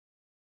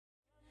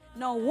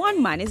Now,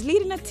 one man is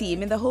leading a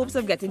team in the hopes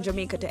of getting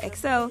Jamaica to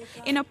excel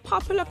in a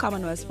popular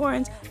Commonwealth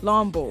sport,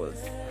 lawn bowls.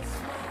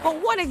 But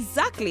what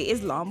exactly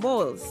is lawn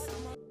bowls?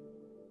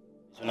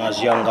 When I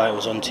was younger, it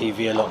was on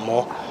TV a lot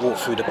more. Walked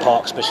through the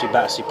park, especially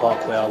Battersea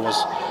Park, where I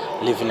was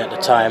living at the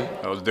time.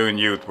 I was doing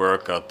youth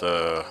work at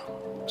a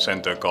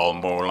centre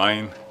called Moor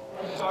Lane.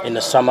 In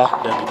the summer,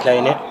 they'd be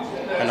playing it,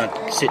 and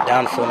I'd sit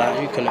down for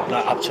like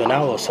up to an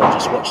hour or so,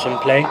 just watch them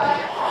play.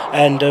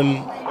 And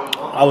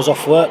I was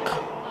off work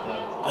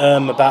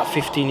about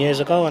 15 years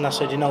ago, and I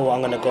said, you know what,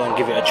 I'm going to go and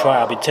give it a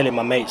try. I've been telling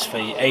my mates for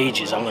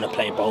ages I'm going to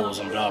play bowls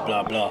and blah,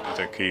 blah, blah.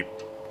 They keep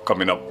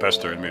coming up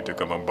pestering me to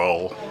come and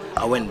bowl.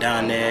 I went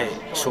down there,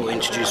 sort of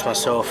introduced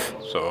myself.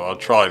 So I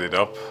tried it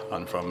up,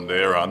 and from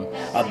there on,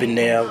 I've been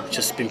there, I've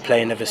just been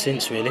playing ever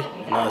since, really,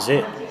 and that was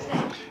it.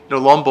 You know,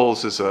 lawn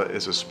bowls is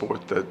a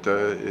sport that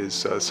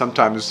is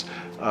sometimes,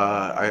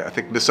 I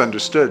think,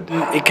 misunderstood.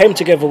 It came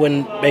together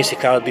when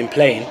basically I'd been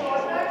playing,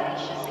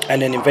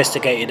 and then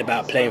investigated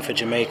about playing for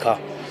Jamaica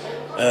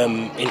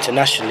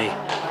internationally,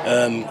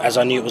 as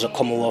I knew it was a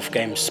Commonwealth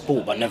Games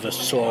sport, but never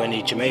saw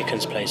any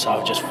Jamaicans play, so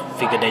I just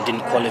figured they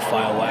didn't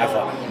qualify or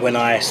whatever. When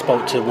I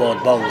spoke to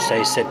World Bowls,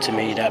 they said to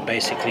me that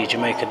basically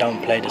Jamaica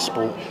don't play the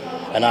sport,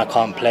 and I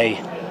can't play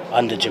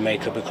under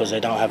Jamaica because they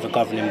don't have a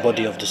governing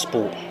body of the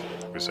sport.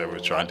 We said we're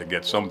trying to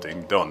get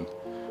something done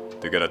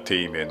to get a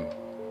team in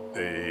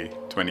the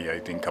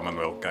 2018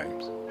 Commonwealth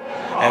Games.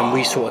 And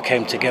we sort of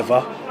came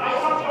together,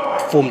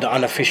 formed an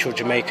unofficial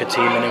Jamaica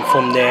team, and then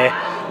from there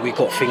we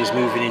got things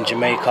moving in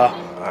Jamaica.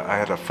 I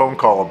had a phone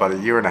call about a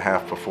year and a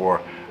half before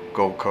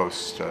Gold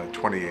Coast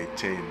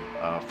 2018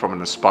 from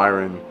an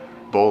aspiring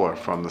bowler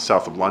from the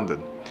south of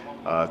London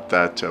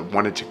that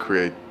wanted to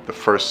create the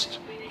first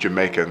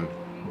Jamaican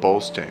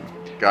bowls team.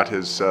 Got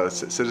his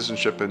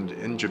citizenship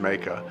in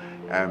Jamaica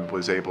and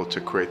was able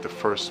to create the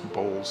first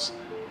bowls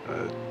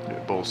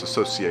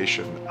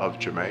Association of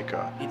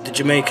Jamaica. The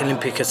Jamaican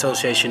Olympic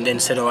Association then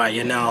said, all right,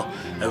 you're now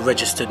a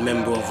registered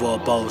member of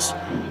World Bowls.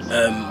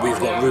 We've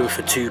got room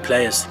for 2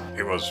 players.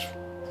 It was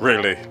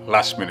really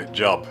last-minute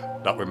job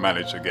that we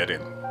managed to get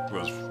in. It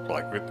was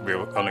like we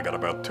only got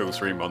about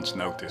 2-3 months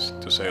notice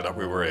to say that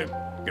we were in,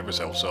 get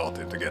ourselves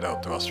sorted to get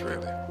out to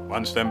Australia.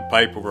 Once them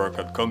paperwork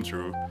had come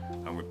through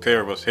and the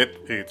pair of us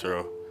hit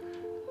Heathrow,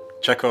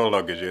 check our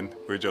luggage in,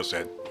 we just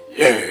said,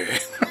 yeah!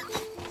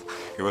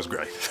 It was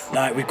great.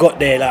 Like, we got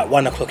there like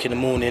 1 o'clock in the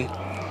morning,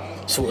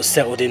 sort of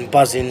settled in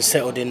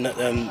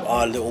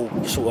our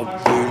little sort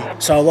of room.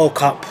 So I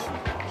woke up,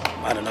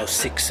 I don't know,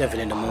 6, 7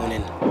 in the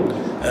morning,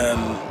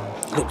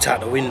 looked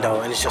out the window,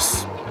 and it's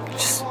just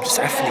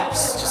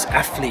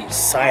athletes,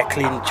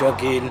 cycling,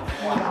 jogging,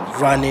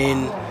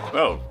 running.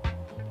 Well,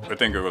 I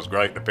think it was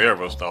great. The pair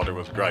of us thought it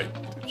was great.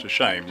 It's a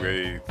shame.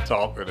 We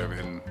thought we'd have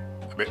been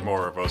a bit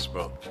more of us,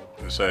 but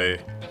to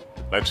say,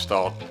 let's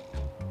start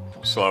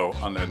slow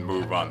and then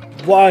move on.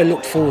 What I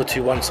looked forward to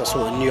once I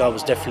sort of knew I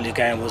was definitely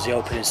going was the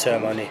opening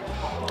ceremony.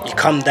 You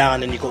come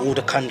down and you got all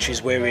the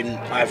countries wearing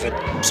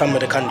some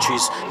of the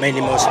countries,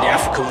 mainly most of the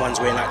African ones,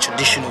 wearing like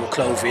traditional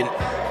clothing.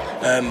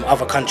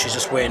 Other countries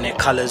just wearing their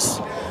colours,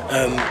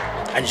 and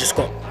you just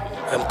got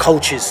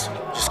coaches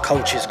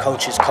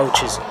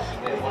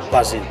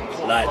buzzing.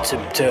 Like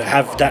to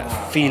have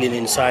that feeling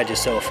inside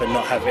yourself and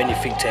not have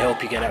anything to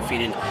help you get that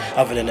feeling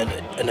other than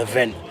an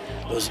event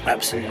was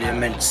absolutely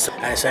immense.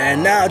 And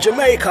saying, now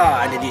Jamaica,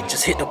 and then you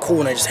just hit the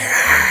corner, just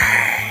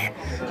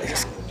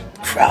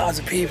crowds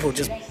of people,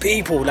 just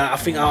people. Like, I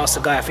think I asked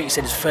the guy, I think he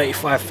said it's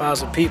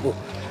 35,000 people.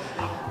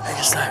 And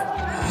just like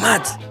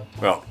mad.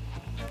 Well,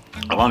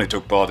 I only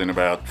took part in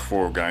about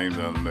 4 games,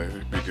 and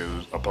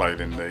because I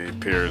played in the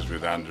Peers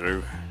with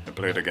Andrew. I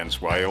played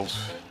against Wales.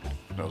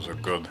 That was a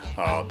good,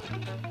 hard,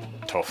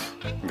 tough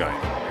game.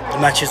 The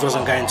matches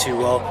wasn't going too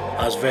well.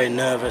 I was very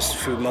nervous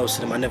through most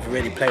of them. I never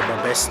really played my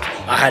best.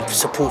 I had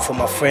support from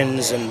my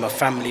friends, and my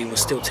family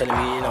was still telling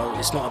me, you know,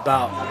 it's not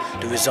about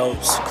the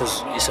results,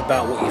 because it's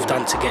about what you've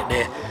done to get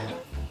there.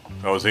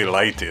 I was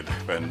elated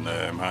when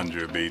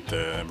Andrew beat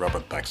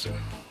Robert Paxton.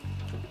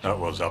 That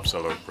was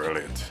absolute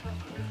brilliant.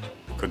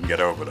 Couldn't get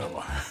over that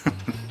one.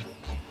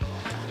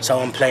 So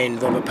I'm playing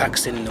Robert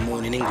Paxton in the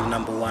morning, England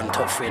 #1,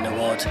 top 3 in the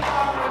world,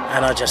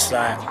 and I just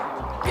like,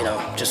 you know,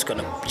 just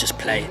gonna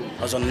play.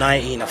 I was on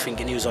 19, I think,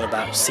 and he was on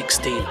about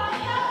 16,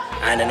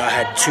 and then I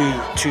had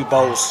two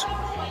bowls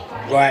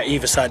right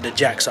either side of the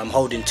jack, so I'm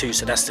holding 2,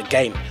 so that's the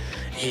game.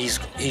 He's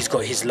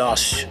got his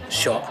last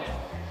shot,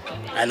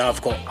 and I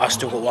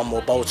still got 1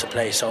 more bowl to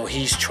play. So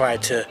he's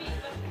tried to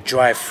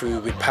drive through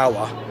with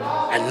power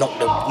and knock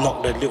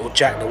the little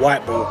jack, the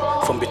white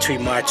ball, from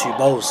between my 2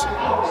 bowls.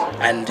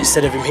 And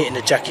instead of him hitting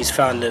the jack, he's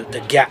found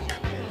the gap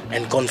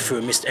and gone through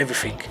and missed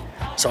everything.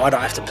 So I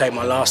don't have to play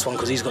my last one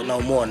because he's got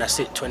no more, and that's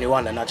it,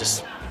 21. And I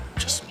just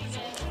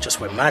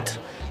went mad.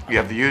 You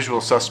have the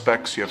usual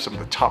suspects. You have some of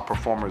the top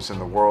performers in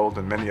the world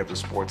in many of the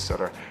sports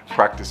that are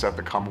practiced at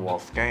the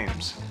Commonwealth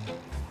Games.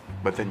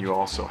 But then you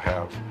also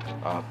have,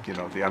 you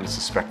know, the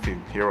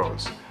unsuspecting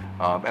heroes.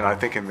 And I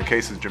think in the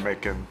case of the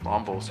Jamaican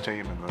lawn bowls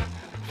team and the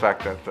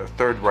fact that the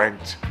 3rd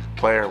ranked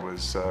player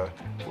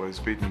was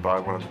beaten by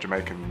one of the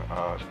Jamaican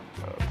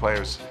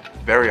players,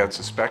 very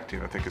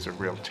unsuspecting, I think is a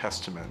real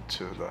testament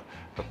to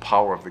the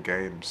power of the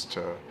games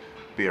to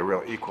be a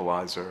real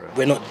equalizer.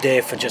 We're not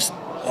there for just,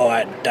 all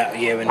right, that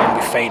year and then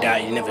we fade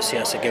out, you never see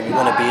us again. We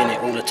want to be in it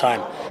all the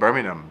time.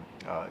 Birmingham,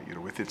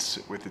 with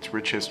its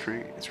rich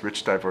history, its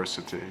rich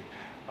diversity,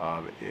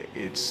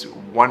 its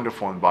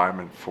wonderful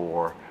environment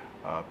for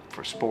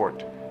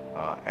sport,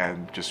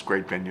 and just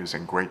great venues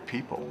and great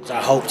people.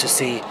 I hope to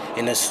see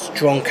in a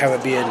strong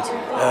Caribbean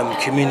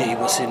community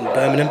what's in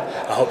Birmingham.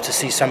 I hope to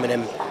see some of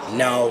them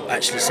now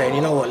actually saying,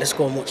 you know what, let's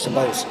go and watch the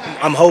bowls.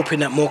 I'm hoping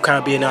that more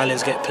Caribbean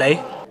islands get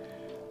play.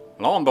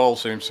 Lawn bowl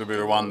seems to be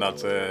the one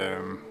that's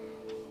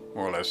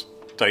more or less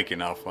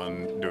taking off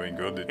and doing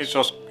good. It's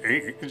just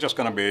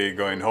going to be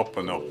going up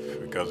and up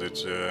because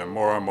it's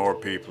more and more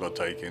people are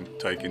taking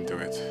to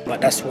it.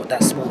 But that's what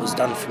that sport has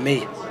done for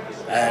me,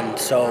 and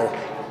so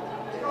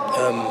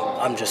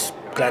I'm just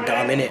glad that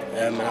I'm in it,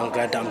 and I'm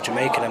glad that I'm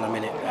Jamaican and I'm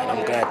in it, and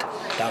I'm glad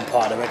that I'm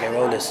part of the Reggae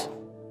Rollers.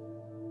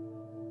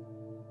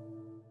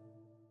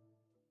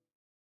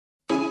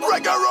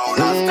 Reggae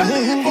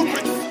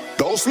Rollers,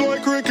 those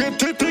like cricket,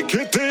 titty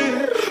kitty.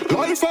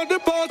 Life at the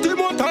party,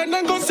 more time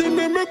than go see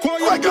me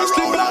quiet. Reggae Rollers,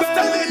 cool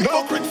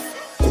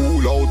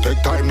out,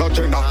 take time, not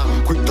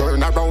Jenna. Quick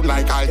turn around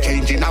like I'll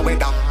change in a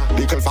weather.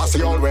 Little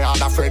fussy all way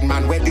had a friend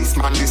man where this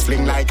man this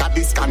fling like a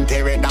discount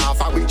tear it off.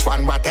 For which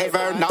one,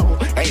 whatever now,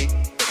 hey.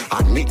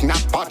 And Nick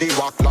Nap body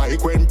walk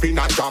like when pin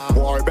a drop.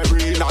 War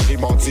berry in a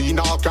limousine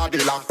or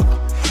Cadillac.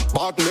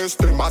 Badness,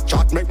 them a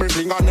chat, make me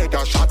fling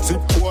another shot.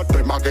 Zip code,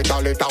 them a get a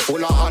letter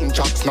full of hand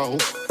jacks now.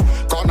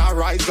 Gonna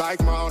rise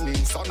like morning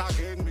sun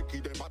again.